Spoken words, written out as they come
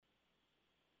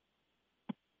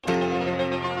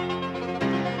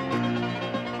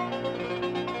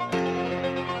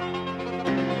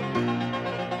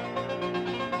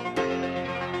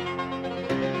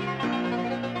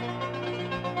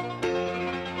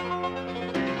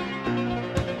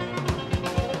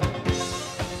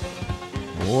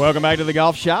Welcome back to the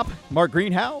Golf Shop. Mark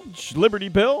Greenhouse, Liberty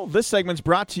Bill. This segment's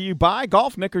brought to you by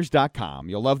golfknickers.com.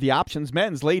 You'll love the options,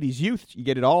 men's, ladies, youth. You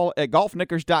get it all at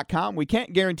golfknickers.com. We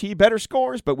can't guarantee better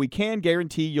scores, but we can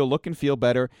guarantee you'll look and feel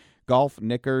better.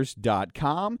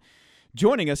 golfknickers.com.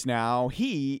 Joining us now,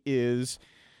 he is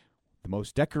the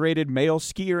most decorated male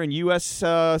skier in U.S.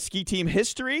 ski team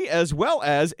history, as well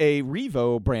as a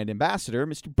Revo brand ambassador.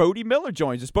 Mr. Bode Miller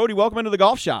joins us. Bode, welcome into the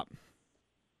Golf Shop.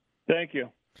 Thank you.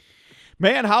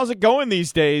 Man, how's it going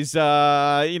these days? With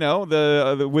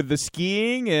the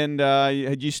skiing, and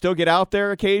do you still get out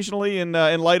there occasionally and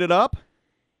light it up?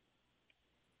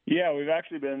 Yeah, we've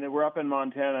actually we're up in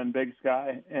Montana in Big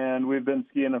Sky, and we've been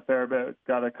skiing a fair bit.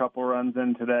 Got a couple runs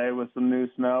in today with some new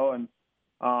snow, and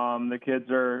the kids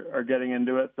are getting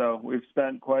into it. So we've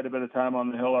spent quite a bit of time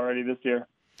on the hill already this year.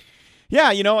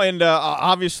 Yeah, and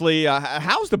obviously,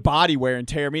 how's the body wear and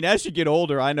tear? I mean, as you get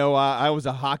older, I know I was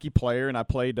a hockey player, and I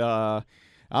played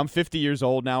I'm 50 years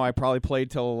old now. I probably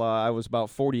played till I was about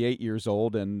 48 years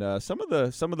old, and some of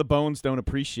the bones don't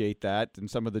appreciate that, and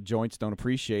some of the joints don't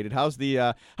appreciate it. How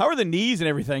are the knees and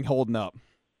everything holding up?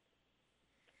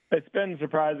 It's been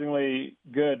surprisingly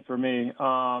good for me.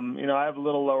 I have a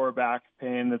little lower back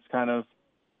pain that's kind of,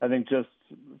 I think, just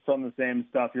some of the same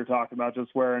stuff you're talking about,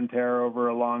 just wear and tear over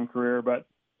a long career. But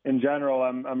in general,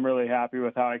 I'm really happy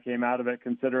with how I came out of it,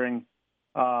 considering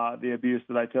the abuse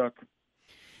that I took.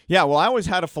 Yeah, well, I always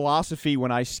had a philosophy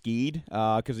when I skied,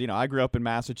 because, I grew up in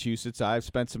Massachusetts. I've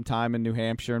spent some time in New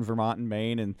Hampshire and Vermont and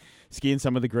Maine and skiing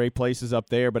some of the great places up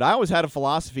there. But I always had a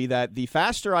philosophy that the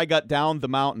faster I got down the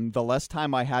mountain, the less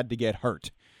time I had to get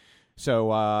hurt.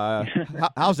 So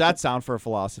how's that sound for a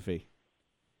philosophy?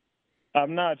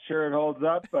 I'm not sure it holds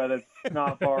up, but it's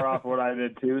not far off what I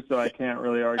did too, so I can't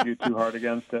really argue too hard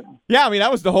against it. Yeah, I mean, that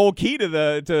was the whole key to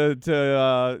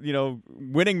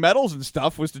winning medals and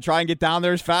stuff, was to try and get down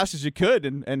there as fast as you could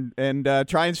and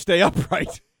try and stay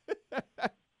upright.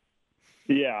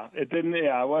 Yeah, it didn't.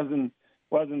 Yeah, I wasn't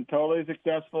totally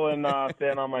successful in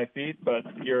staying on my feet, but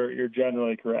you're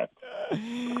generally correct.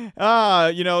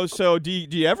 So do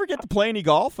you ever get to play any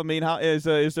golf? I mean, is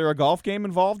there a golf game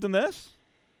involved in this?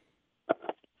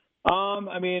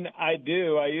 I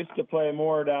do. I used to play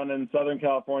more down in Southern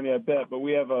California a bit, but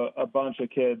we have a bunch of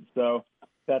kids, so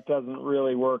that doesn't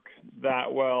really work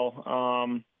that well.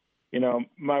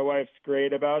 My wife's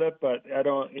great about it, but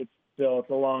it's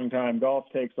a long time. Golf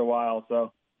takes a while,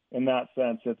 so in that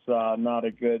sense, it's not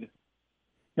a good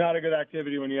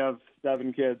activity when you have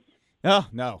 7 kids. Oh,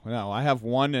 no. I have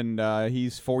one, and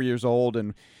he's 4 years old,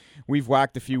 and we've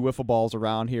whacked a few wiffle balls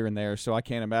around here and there, so I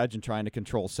can't imagine trying to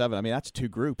control 7. I mean, that's 2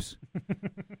 groups.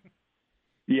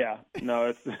 Yeah, no,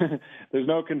 it's there's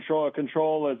no control.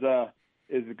 Control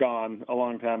is gone a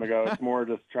long time ago. It's more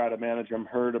just try to manage them,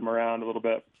 herd them around a little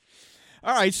bit.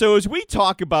 All right, so as we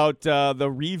talk about the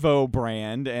Revo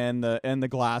brand and the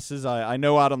glasses, I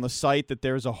know out on the site that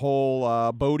there's a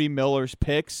whole Bode Miller's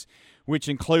picks, which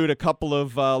include a couple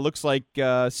of looks like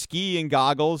skiing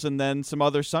goggles and then some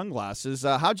other sunglasses.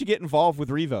 How'd you get involved with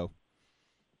Revo?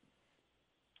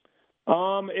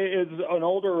 It's an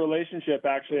older relationship,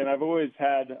 actually, and I've always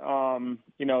had,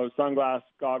 sunglass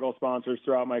goggle sponsors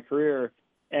throughout my career,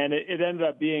 and it ended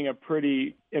up being a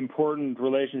pretty important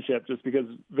relationship just because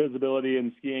visibility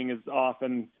in skiing is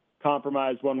often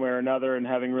compromised one way or another, and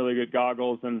having really good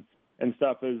goggles and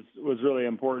stuff was really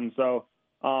important. So,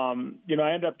 I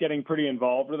ended up getting pretty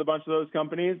involved with a bunch of those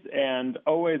companies and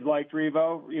always liked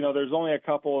Revo. There's only a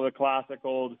couple of the classic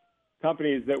old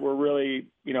companies that were really,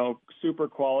 super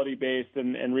quality based,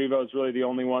 and Revo is really the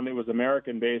only one that was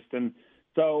American based. And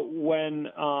so when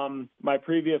my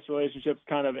previous relationships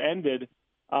kind of ended,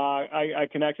 I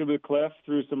connected with Cliff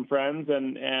through some friends,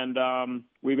 and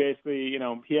we basically,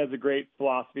 he has a great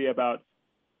philosophy about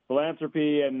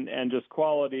philanthropy and just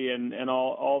quality and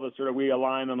all the sort of, we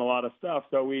align on a lot of stuff.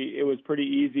 So it was pretty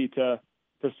easy to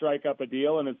strike up a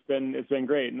deal, and it's been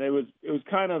great. And it was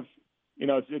kind of,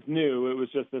 it's new. It was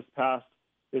just this past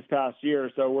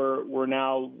year. So we're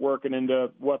now working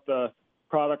into what the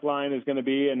product line is going to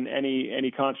be and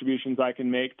any contributions I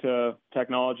can make to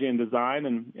technology and design.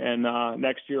 And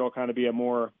next year will kind of be a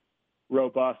more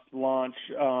robust launch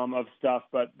of stuff.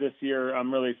 But this year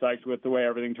I'm really psyched with the way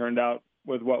everything turned out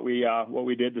with what we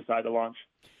did decide to launch.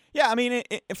 Yeah, I mean,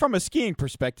 from a skiing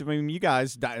perspective, I mean, you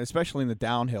guys, especially in the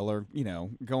downhill, are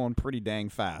going pretty dang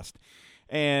fast.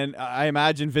 And I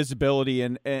imagine visibility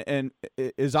and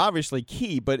is obviously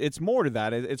key, but it's more to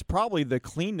that. It's probably the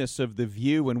cleanness of the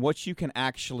view and what you can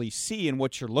actually see and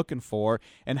what you're looking for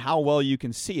and how well you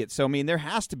can see it. So, I mean, there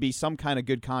has to be some kind of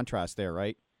good contrast there,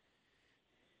 right?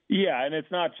 Yeah, and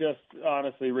it's not just,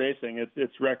 honestly, racing.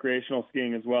 It's recreational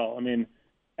skiing as well. I mean,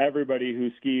 everybody who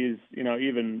skis,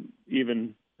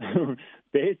 even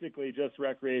basically just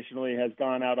recreationally has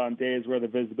gone out on days where the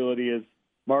visibility is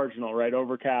marginal, right?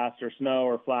 Overcast or snow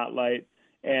or flat light.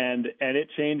 And it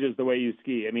changes the way you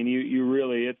ski. I mean, you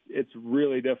really, it's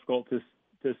really difficult to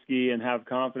ski and have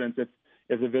confidence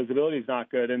if the visibility is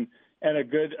not good. And a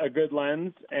good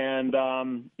lens and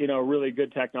really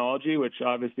good technology, which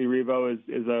obviously Revo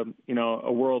is a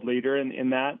world leader in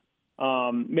that,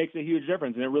 makes a huge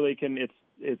difference. And it really can.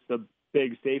 It's a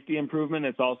big safety improvement.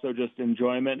 It's also just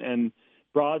enjoyment and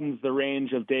broadens the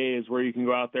range of days where you can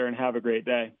go out there and have a great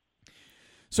day.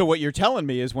 So what you're telling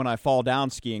me is when I fall down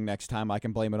skiing next time, I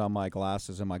can blame it on my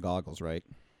glasses and my goggles, right?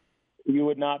 You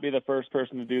would not be the first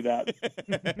person to do that.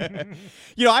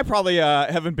 I probably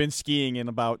haven't been skiing in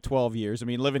about 12 years. I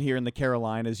mean, living here in the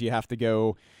Carolinas, you have to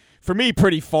go, for me,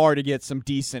 pretty far to get some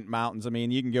decent mountains. I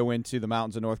mean, you can go into the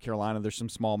mountains of North Carolina. There's some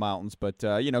small mountains. But,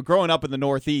 growing up in the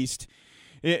Northeast,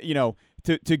 to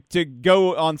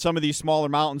go on some of these smaller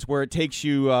mountains where it takes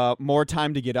you more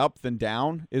time to get up than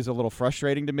down is a little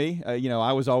frustrating to me.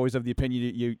 I was always of the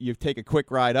opinion you take a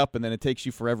quick ride up and then it takes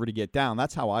you forever to get down.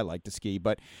 That's how I like to ski.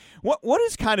 But what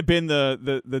has kind of been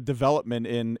the development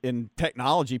in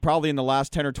technology probably in the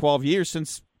last 10 or 12 years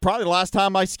since probably the last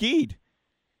time I skied?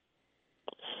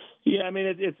 Yeah, I mean,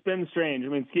 it's been strange. I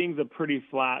mean, skiing's a pretty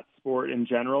flat sport in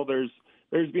general. There's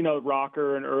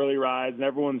rocker and early rides, and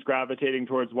everyone's gravitating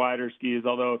towards wider skis.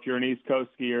 Although if you're an East Coast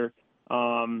skier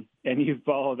and you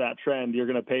follow that trend, you're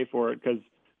going to pay for it because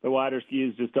the wider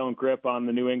skis just don't grip on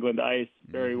the New England ice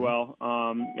very well.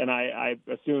 And I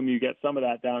assume you get some of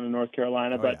that down in North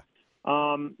Carolina. It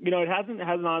hasn't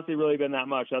honestly really been that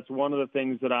much. That's one of the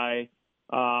things that I've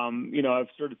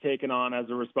sort of taken on as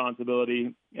a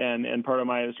responsibility and part of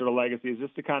my sort of legacy is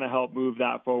just to kind of help move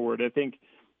that forward. I think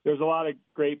there's a lot of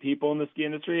great people in the ski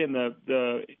industry, and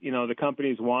the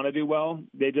companies want to do well.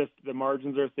 The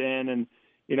margins are thin, and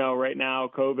right now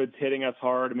COVID's hitting us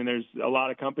hard. I mean, there's a lot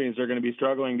of companies that are going to be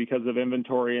struggling because of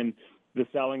inventory and the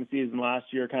selling season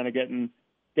last year kind of getting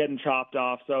chopped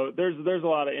off. So there's a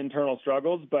lot of internal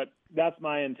struggles, but that's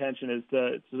my intention is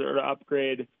to sort of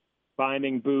upgrade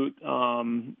binding boot,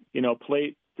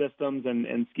 plate systems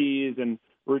and skis and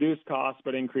reduce costs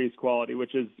but increase quality,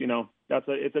 which is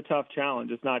it's a tough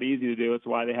challenge. It's not easy to do. It's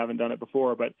why they haven't done it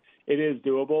before, but it is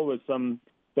doable with some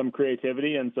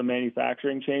creativity and some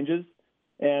manufacturing changes.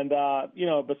 And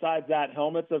besides that,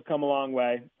 helmets have come a long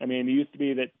way. I mean, it used to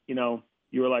be that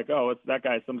you were like, oh, it's that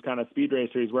guy, some kind of speed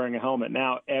racer, he's wearing a helmet.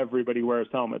 Now everybody wears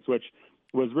helmets, which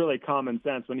was really common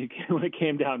sense when it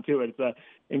came down to it. It's an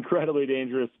incredibly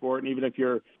dangerous sport, and even if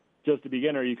you're just a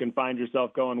beginner, you can find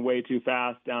yourself going way too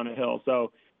fast down a hill.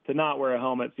 So to not wear a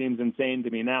helmet seems insane to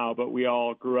me now, but we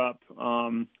all grew up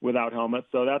without helmets.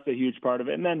 So that's a huge part of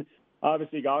it. And then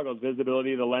obviously goggles,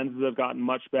 visibility, the lenses have gotten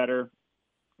much better.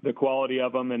 The quality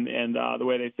of them and the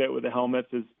way they fit with the helmets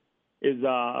is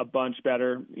a bunch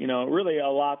better. Really a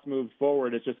lot's moved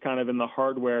forward. It's just kind of in the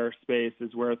hardware space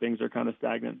is where things are kind of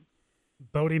stagnant.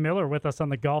 Bode Miller with us on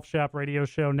the Golf Shop Radio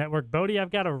Show Network. Bode,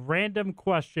 I've got a random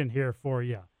question here for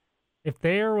you. If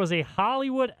there was a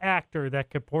Hollywood actor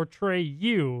that could portray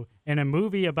you in a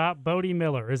movie about Bode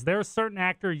Miller, is there a certain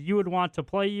actor you would want to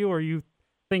play you or you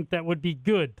think that would be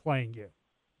good playing you?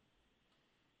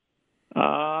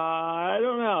 I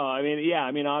don't know.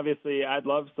 I mean, obviously I'd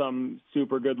love some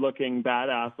super good looking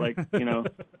badass like,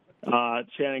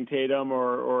 Channing Tatum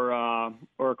or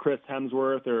Chris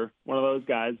Hemsworth or one of those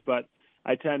guys. But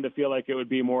I tend to feel like it would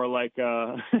be more like,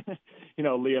 Liam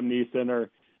Neeson or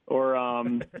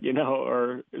so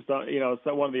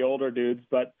one of the older dudes.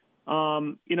 But,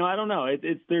 I don't know.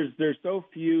 There's so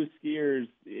few skiers,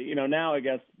 now I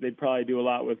guess they'd probably do a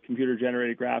lot with computer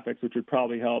generated graphics, which would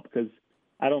probably help because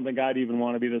I don't think I'd even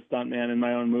want to be the stuntman in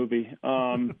my own movie.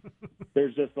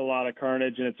 There's just a lot of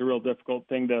carnage and it's a real difficult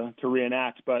thing to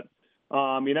reenact, but,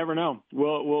 you never know.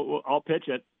 I'll pitch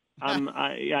it.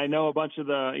 I know a bunch of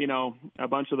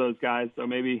those guys, so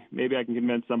maybe I can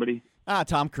convince somebody.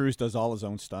 Tom Cruise does all his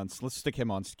own stunts. Let's stick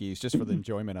him on skis just for the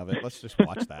enjoyment of it. Let's just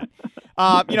watch that.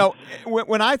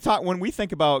 When we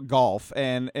think about golf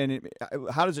and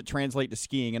how does it translate to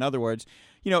skiing? In other words,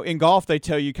 in golf they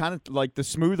tell you kind of like the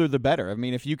smoother the better. I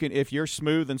mean, if you're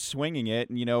smooth and swinging it,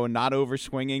 and not over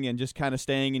swinging and just kind of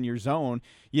staying in your zone,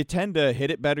 you tend to hit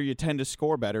it better. You tend to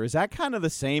score better. Is that kind of the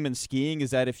same in skiing?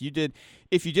 Is that if you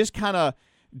just kind of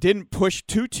didn't push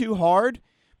too hard,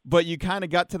 but you kind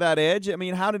of got to that edge? I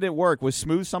mean, how did it work? Was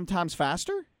smooth sometimes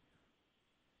faster?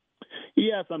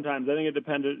 Yeah, sometimes. I think it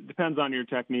depends on your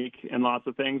technique and lots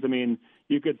of things. I mean,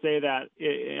 you could say that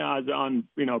on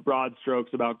broad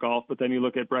strokes about golf, but then you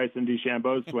look at Bryson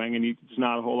DeChambeau's swing, and there's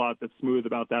not a whole lot that's smooth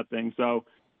about that thing. So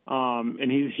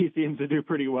and he seems to do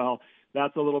pretty well.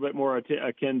 That's a little bit more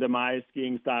akin to my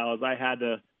skiing style, as I had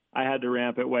to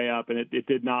ramp it way up, and it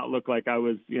did not look like I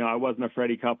wasn't a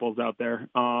Freddie Couples out there.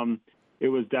 It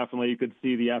was definitely, you could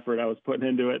see the effort I was putting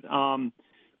into it.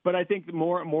 But I think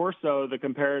more so the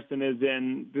comparison is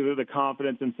in the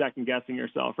confidence in second guessing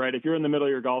yourself, right? If you're in the middle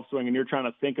of your golf swing and you're trying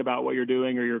to think about what you're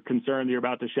doing, or you're concerned that you're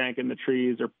about to shank in the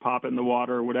trees or pop in the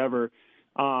water or whatever,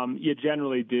 you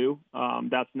generally do.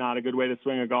 That's not a good way to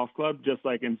swing a golf club. Just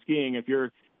like in skiing, if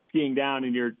you're skiing down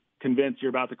and you're convinced you're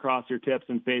about to cross your tips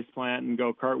and face plant and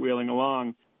go cartwheeling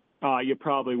along, you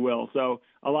probably will. So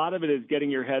a lot of it is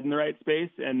getting your head in the right space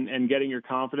and getting your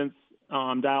confidence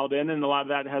dialed in, and a lot of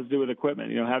that has to do with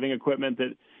equipment. Having equipment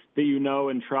that you know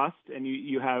and trust, and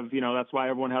you have, that's why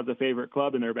everyone has a favorite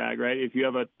club in their bag, right? If you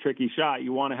have a tricky shot,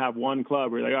 you want to have one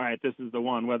club where you're like, all right, this is the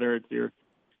one, whether it's your,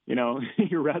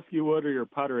 your rescue wood or your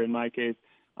putter in my case.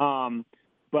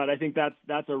 But I think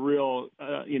that's a real,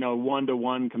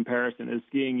 one-to-one comparison. Is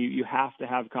skiing, you have to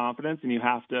have confidence, and you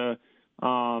have to,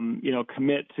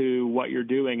 commit to what you're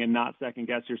doing and not second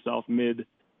guess yourself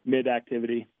mid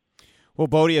activity. Well,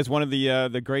 Bode, as one of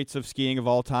the greats of skiing of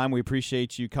all time, we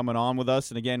appreciate you coming on with us.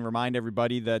 And again, remind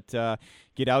everybody that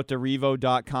get out to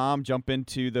revo.com, jump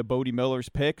into the Bode Miller's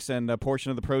picks, and a portion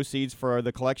of the proceeds for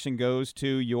the collection goes to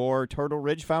your Turtle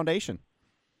Ridge Foundation.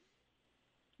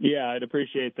 Yeah, I'd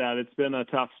appreciate that. It's been a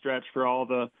tough stretch for all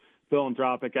the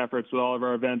philanthropic efforts with all of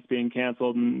our events being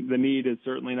canceled, and the need is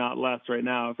certainly not less right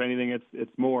now. If anything,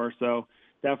 it's more. So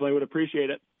definitely would appreciate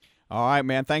it. All right,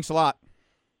 man. Thanks a lot.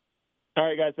 All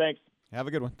right, guys. Thanks. Have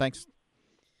a good one. Thanks.